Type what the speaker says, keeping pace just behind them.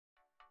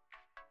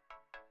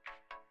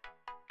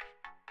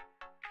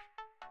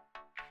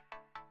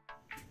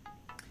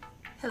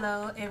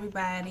Hello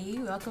everybody,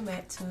 welcome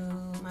back to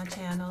my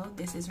channel.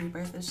 This is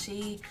Rebirth of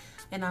She,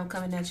 and I'm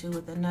coming at you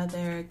with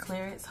another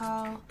clearance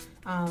haul.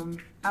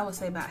 I would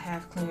say about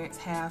half clearance,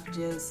 half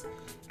just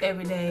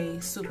everyday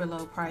super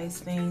low price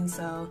things.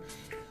 So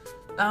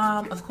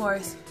of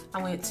course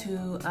I went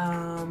to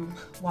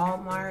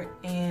Walmart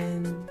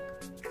and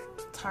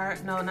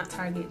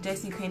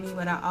JCPenney,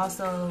 but I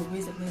also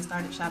recently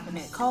started shopping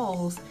at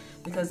Kohl's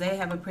because they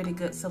have a pretty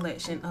good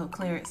selection of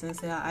clearance and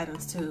sale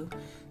items too.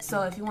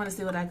 So if you want to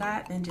see what I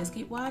got, then just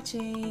keep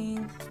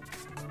watching.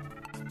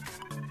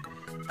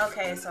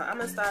 Okay, so I'm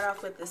gonna start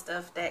off with the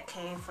stuff that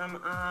came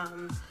from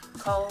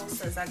Kohl's,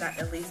 since I got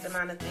the least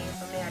amount of things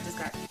from there. I just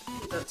got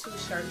the 2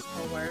 shirts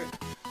for work.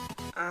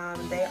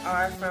 They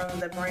are from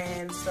the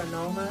brand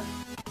Sonoma.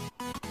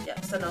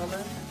 Yep,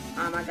 Sonoma.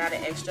 I got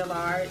an extra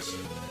large.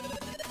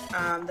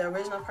 The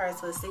original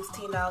price was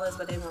 $16,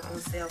 but they were on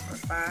sale for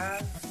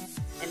 $5,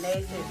 and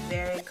they fit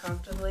very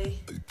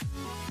comfortably.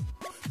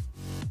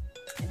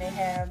 And they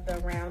have the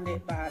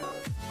rounded bottom,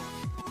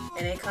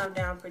 and they come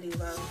down pretty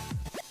low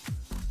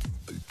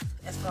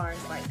as far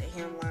as like the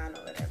hemline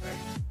or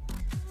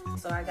whatever.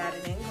 So I got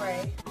it in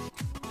gray.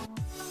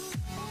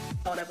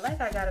 Oh, the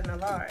black I got in a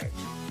large.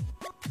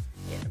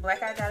 Yeah, the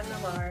black I got in a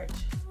large.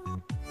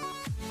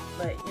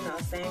 But you know,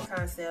 same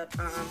concept.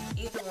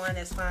 Either one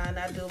is fine.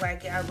 I do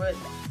like it. I would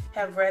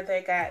have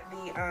rather got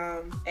the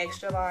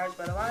extra large,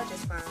 but a large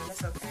is fine.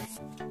 That's okay.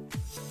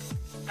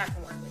 I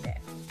can work with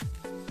that.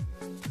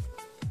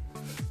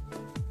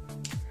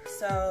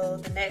 So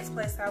the next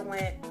place I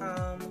went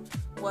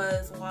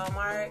was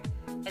Walmart,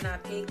 and I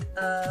picked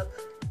up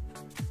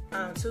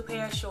 2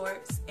 pair of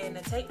shorts and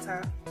a tank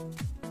top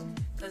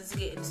because it's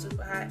getting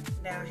super hot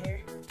down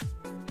here.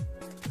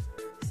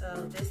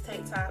 So this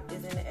tank top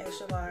is in the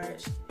extra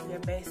large, your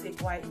basic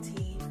white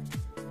tee,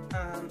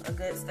 a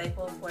good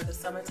staple for the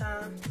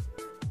summertime.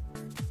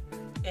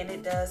 And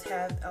it does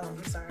have,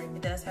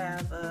 it does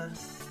have a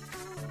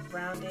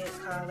rounded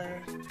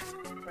collar,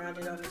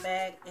 rounded on the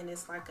back, and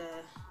it's like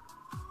a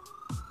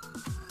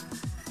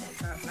tank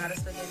top, not a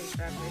spaghetti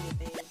strap or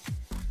anything.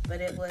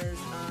 But it was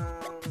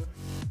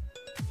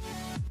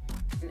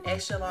an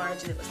extra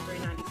large, and it was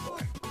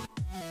 $3.94.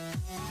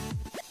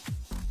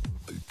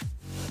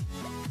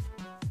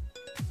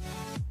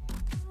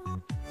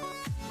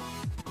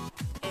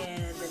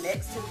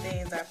 Next 2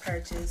 things I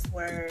purchased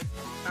were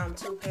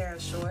 2 pair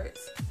of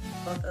shorts,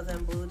 both of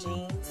them blue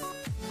jeans,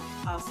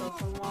 also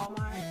from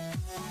Walmart.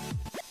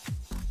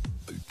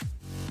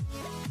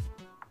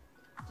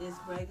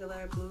 Just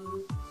regular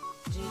blue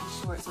jean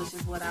shorts, which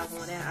is what I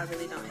wanted. I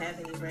really don't have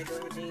any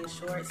regular jean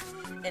shorts.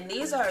 And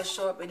these are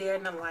short, but they're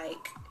not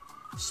like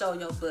show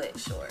your butt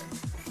short,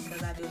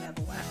 because I do have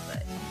a wide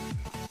butt,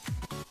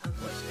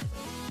 unfortunately.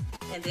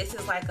 And this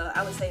is like a,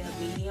 I would say, a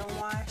medium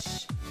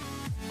wash.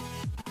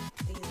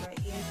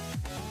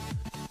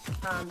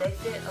 They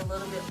fit a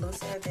little bit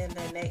looser than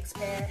the next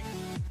pair.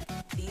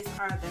 These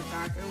are the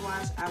darker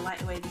wash. I like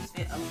the way these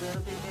fit a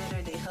little bit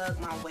better. They hug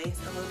my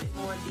waist a little bit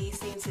more. These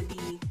seem to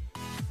be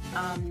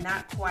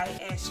not quite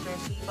as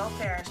stretchy. Both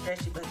pairs are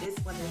stretchy, but this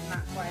one is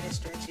not quite as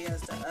stretchy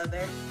as the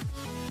other.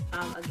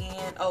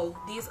 Again,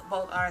 these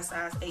both are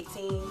size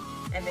 18,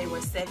 and they were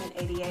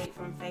 $7.88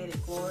 from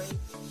Faded Glory.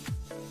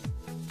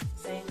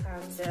 Same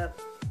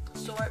concept.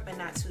 Short, but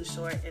not too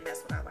short, and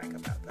that's what I like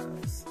about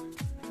those.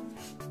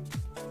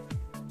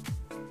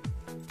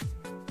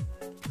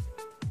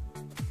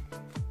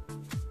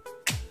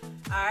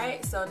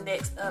 Alright, so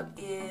next up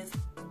is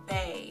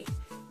Bay,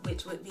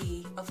 which would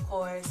be, of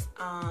course,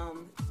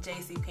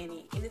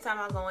 JCPenney. Anytime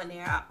I go in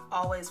there, I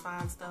always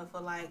find stuff for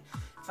like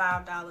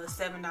 $5,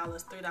 $7,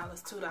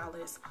 $3,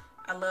 $2.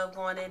 I love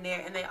going in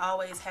there, and they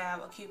always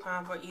have a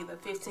coupon for either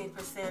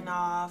 15%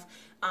 off,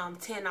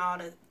 10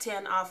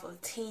 off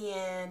of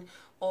 10,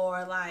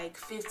 or like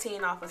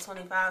 15 off of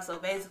 25. So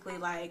basically,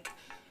 like,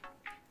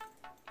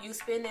 you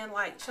spend in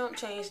like chump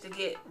change to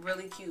get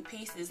really cute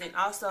pieces. And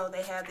also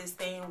they have this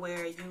thing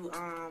where you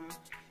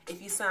if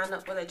you sign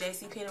up for the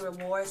JCPenney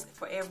rewards,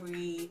 for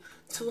every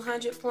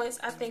 200 points,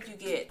 I think you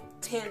get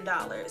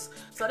 $10.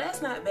 So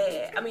that's not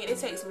bad. I mean, it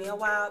takes me a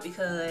while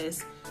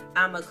because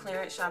I'm a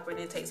clearance shopper, and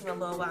it takes me a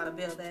little while to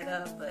build that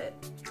up, but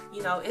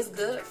you know, it's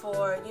good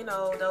for, you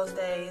know, those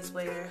days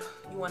where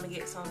you want to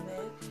get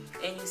something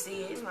and you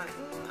see it, like,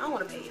 I don't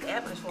want to pay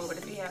that much for it. But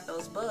if you have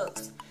those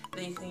bucks,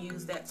 then you can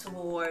use that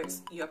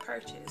towards your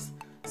purchase.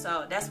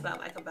 So that's what I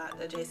like about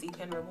the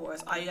JCPenney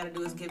rewards. All you gotta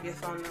do is give your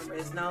phone number.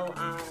 It's no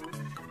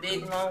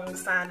big long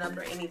sign up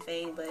or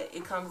anything, but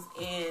it comes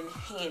in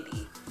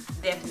handy,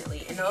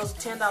 definitely. And those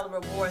 $10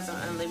 rewards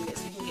are unlimited,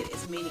 so you can get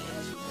as many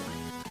as you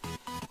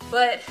want.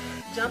 But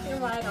jumping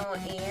right on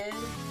in,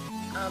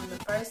 the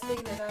first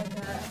thing that I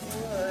got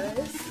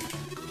was,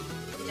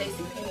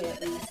 JCPenney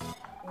at least,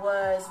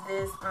 was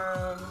this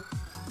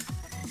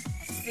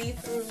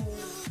see-through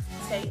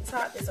tank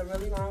top. It's a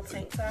really long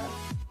tank top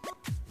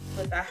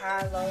with a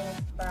high-low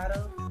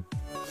bottom,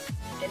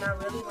 and I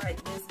really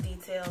like this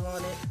detail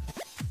on it.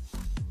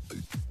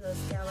 little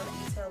scallop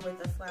detail with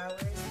the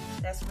flowers.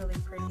 That's really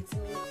pretty to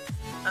me.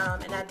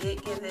 And I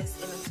did get this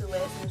in a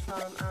 2X. It's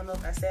from, I don't know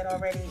if I said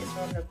already, it's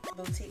from the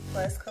Boutique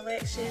Plus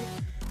collection.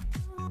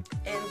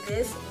 And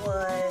this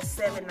was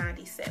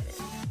 $7.97.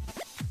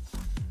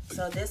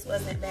 So this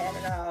wasn't bad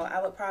at all.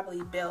 I would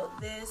probably belt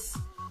this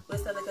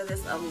with stuff because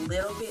it's a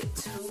little bit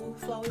too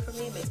flowy for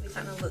me. It makes me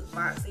kind of look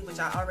boxy, which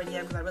I already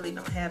am because I really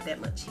don't have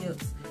that much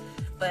hips.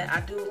 But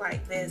I do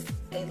like this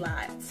a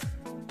lot.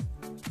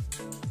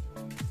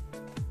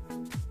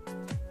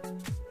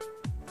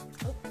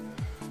 Oh.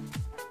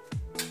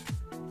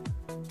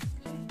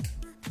 Okay.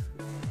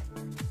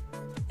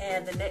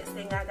 And the next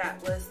thing I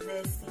got was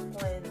this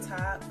sequin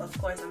top. Of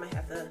course, I'm gonna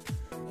have to,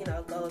 you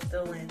know, go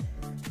through and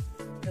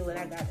do what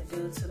I got to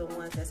do to the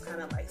ones that's kind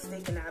of like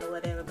sticking out or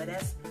whatever. But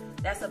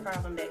that's a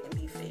problem that can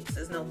be fixed.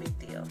 It's no big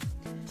deal.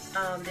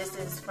 This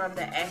is from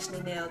the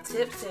Ashley Nail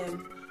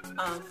Tipton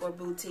for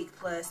Boutique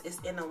Plus. It's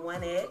in a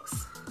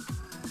 1X.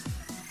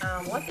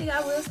 One thing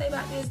I will say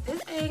about this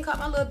ain't caught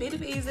my little bitty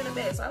bees in the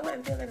back, so I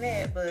wasn't feeling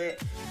that.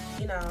 But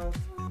you know,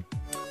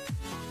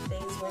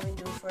 things women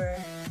do for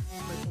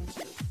looking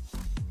cute.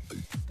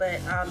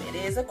 But it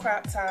is a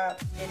crop top.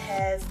 It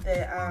has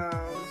the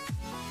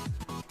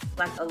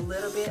like a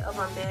little bit of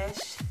a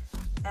mesh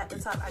at the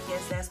top. I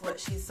guess that's what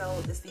she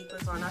sold the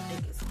sequins on. I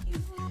think it's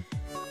cute.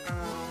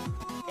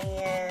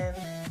 And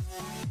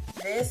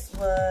this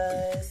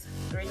was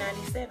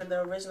 $3.97.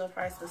 The original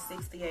price was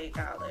 $68.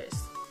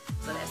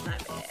 So that's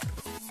not bad.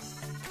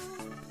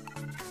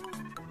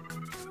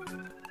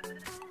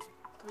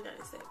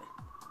 $3.97.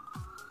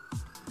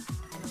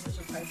 And the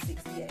original price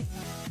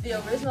 $68. The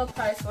original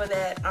price for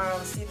that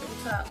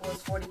see-through top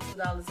was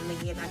 $42, and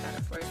again I got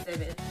it for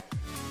 $7.97.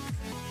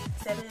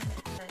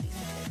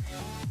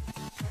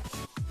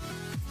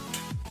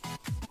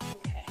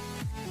 Okay.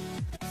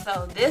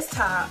 So this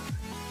top,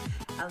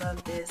 I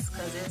love this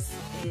because this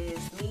is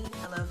me.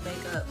 I love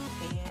makeup,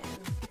 and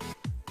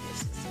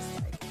this is just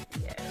like,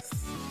 yes.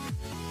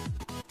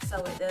 So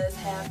it does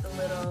have the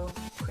little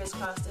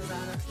crisscross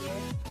design up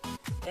here,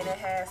 and it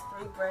has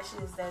 3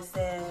 brushes that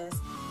says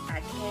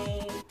I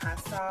came, I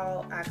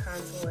saw, I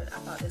contoured. I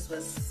thought this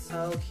was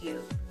so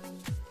cute.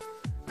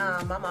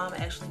 My mom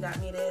actually got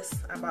me this.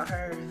 I bought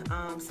her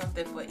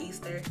something for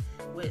Easter,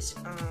 which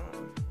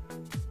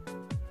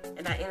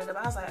and I ended up,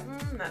 I was like,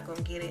 I'm not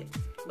gonna get it.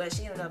 But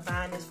she ended up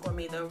buying this for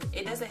me.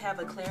 It doesn't have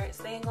a clearance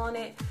thing on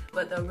it,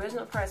 but the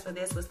original price for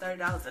this was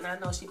 $30, and I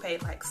know she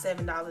paid like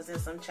 $7 and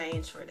some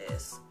change for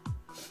this.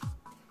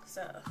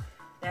 So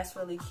that's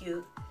really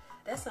cute.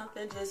 That's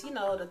something just, you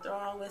know, to throw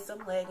on with some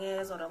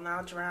leggings or to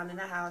lounge around in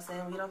the house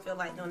and we don't feel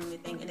like doing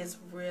anything, and it's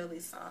really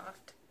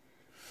soft.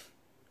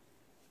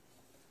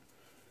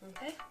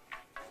 Okay.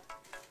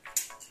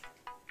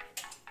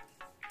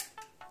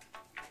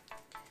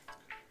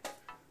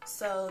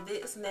 So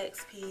this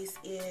next piece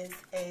is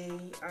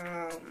and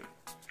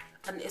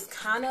it's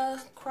kind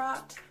of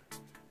cropped,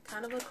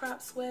 kind of a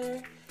cropped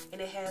sweater, and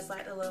it has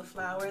like the little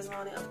flowers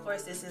on it. Of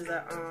course, this is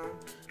a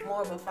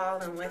more of a fall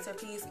and winter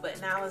piece, but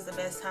now is the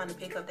best time to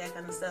pick up that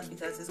kind of stuff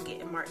because it's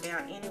getting marked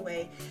down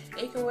anyway,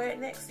 and you can wear it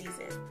next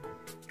season.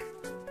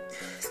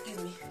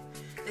 Excuse me.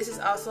 This is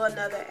also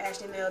another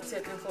Ashley Nail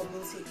Tipton for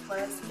Boutique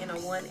Plus in a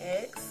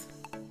 1X,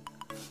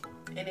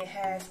 and it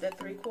has the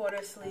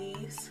 3/4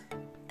 sleeves.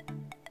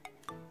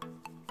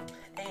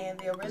 And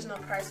the original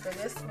price for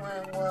this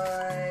one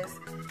was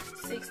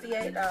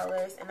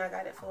 $68, and I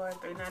got it for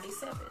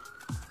 $3.97.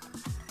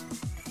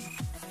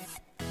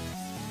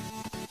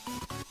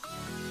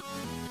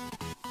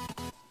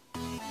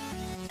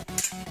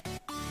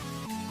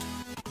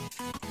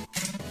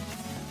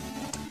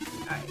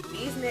 Alright,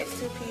 these next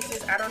 2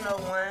 pieces, I don't know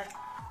one.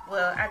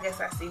 Well, I guess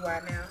I see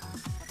why now.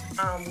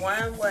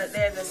 One was,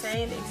 they're the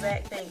same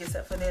exact thing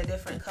except for they're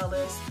different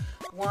colors.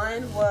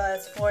 One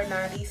was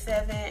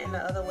 $4.97 and the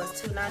other was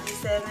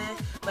 $2.97,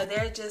 but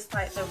they're just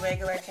like the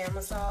regular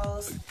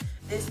camisoles.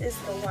 This is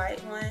the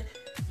white one,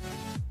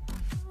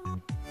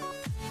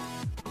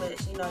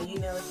 which you know you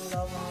never can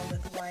go wrong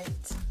with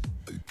white.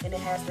 And it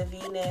has the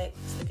V-neck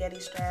spaghetti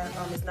strap.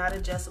 It's not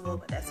adjustable,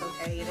 but that's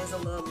okay. It is a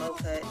little low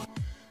cut.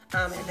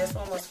 And this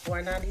one was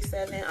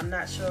 $4.97. I'm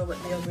not sure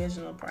what the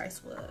original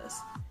price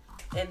was.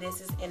 And this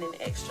is in an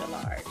extra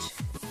large.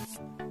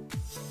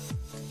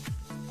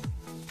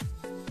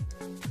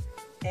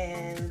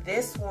 And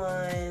this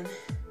one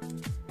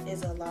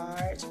is a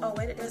large. Oh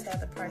wait, it does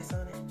have the price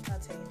on it. I'll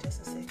tell you in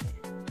just a second.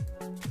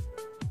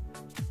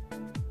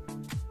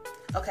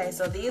 Okay,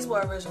 so these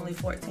were originally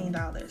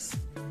 $14.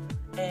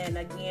 And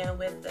again,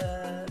 with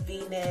the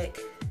V-neck,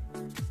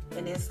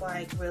 and it's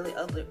like really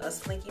a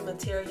slinky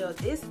material.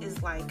 This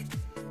is like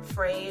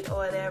frayed or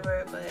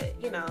whatever, but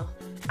you know,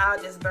 I'll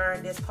just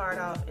burn this part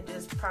off and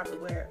just probably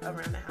wear it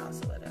around the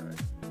house or whatever.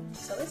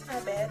 So it's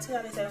not bad.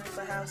 $2.97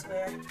 for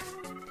housewear.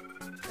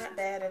 Not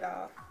bad at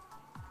all.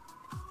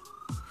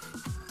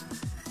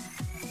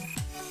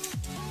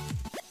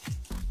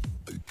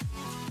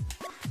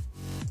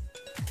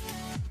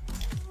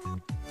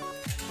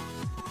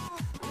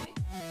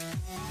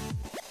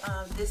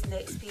 This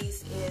next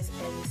piece is a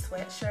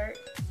sweatshirt.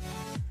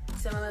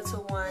 similar to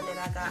one that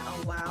I got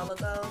a while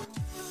ago.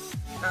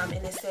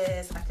 And it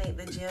says, I think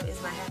the gym is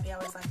my happy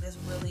hour. It's like this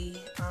really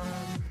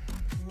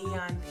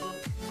neon pink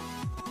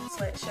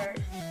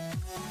sweatshirt.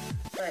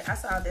 But I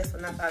saw this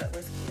one, I thought it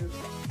was cute.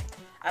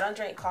 I don't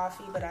drink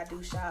coffee, but I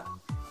do shop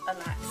a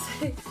lot.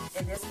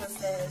 And this one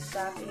says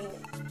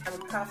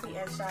coffee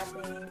and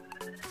shopping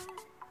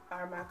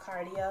are my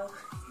cardio.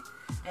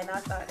 And I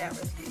thought that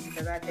was cute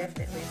because I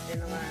definitely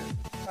spend a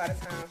lot of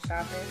time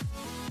shopping.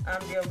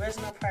 The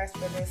original price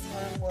for this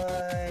one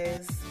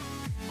was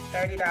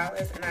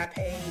 $30 and I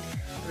paid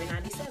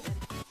 $3.97.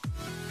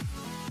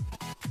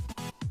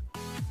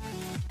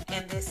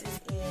 And this is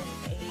in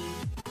a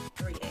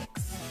 3X.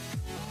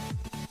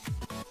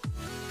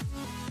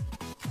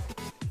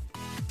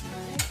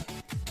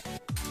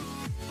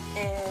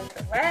 And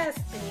the last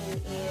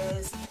thing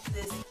is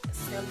this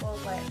simple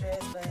black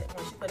dress, but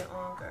once you put it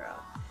on, girl,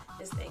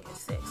 this thing is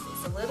sexy.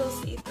 It's a little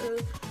see-through,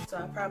 so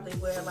I'll probably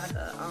wear like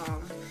a,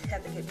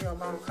 have to get me a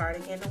long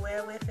cardigan to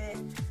wear with it.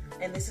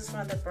 And this is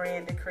from the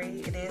brand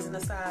Decree. It is in a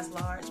size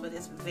large, but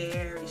it's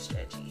very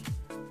stretchy.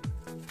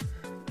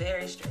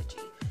 Very stretchy.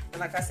 And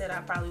like I said,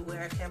 I'll probably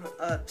wear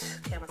a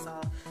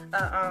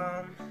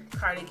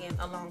cardigan,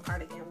 a long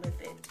cardigan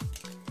with it.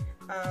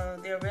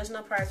 The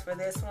original price for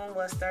this one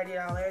was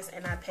 $30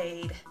 and I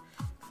paid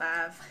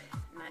 $5.97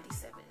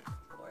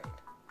 for it.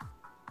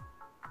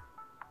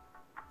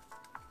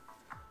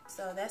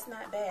 So that's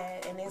not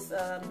bad, and it's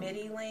a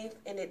midi length,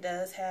 and it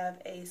does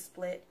have a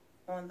split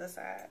on the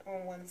side,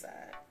 on one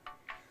side.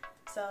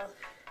 So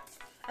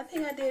I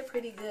think I did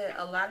pretty good.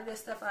 A lot of this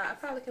stuff I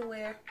probably can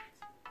wear.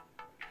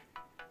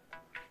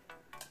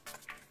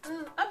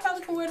 I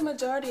probably can wear the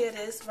majority of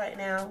this right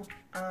now.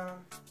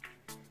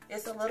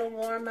 It's a little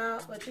warm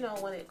out, but you know,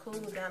 when it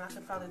cools down, I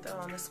can probably throw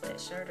on a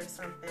sweatshirt or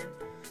something,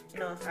 you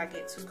know, if I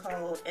get too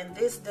cold. And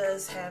this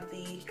does have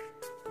the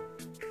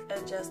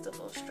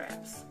adjustable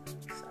straps,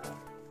 so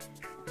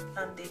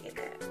I'm digging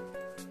that.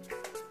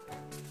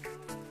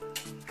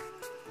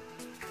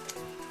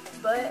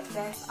 But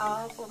that's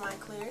all for my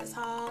clearance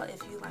haul.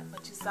 If you like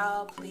what you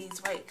saw,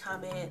 please rate,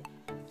 comment,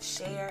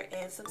 share,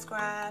 and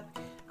subscribe.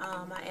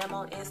 I am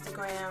on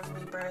Instagram,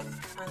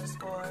 rebirth_of_she_,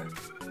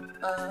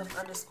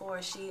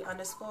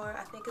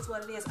 I think is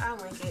what it is. I'll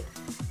link it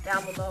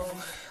down below,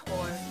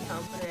 or you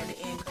know, put it at the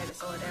end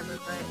credits or whatever.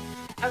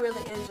 But I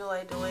really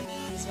enjoy doing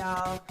these,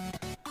 y'all.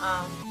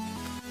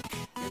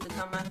 It's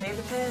become my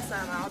favorite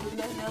pastime. I don't do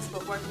nothing else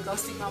but work and go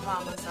see my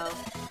mama. So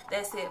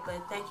that's it.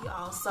 But thank you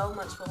all so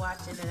much for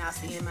watching, and I'll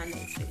see you in my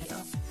next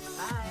video.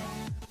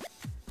 Bye.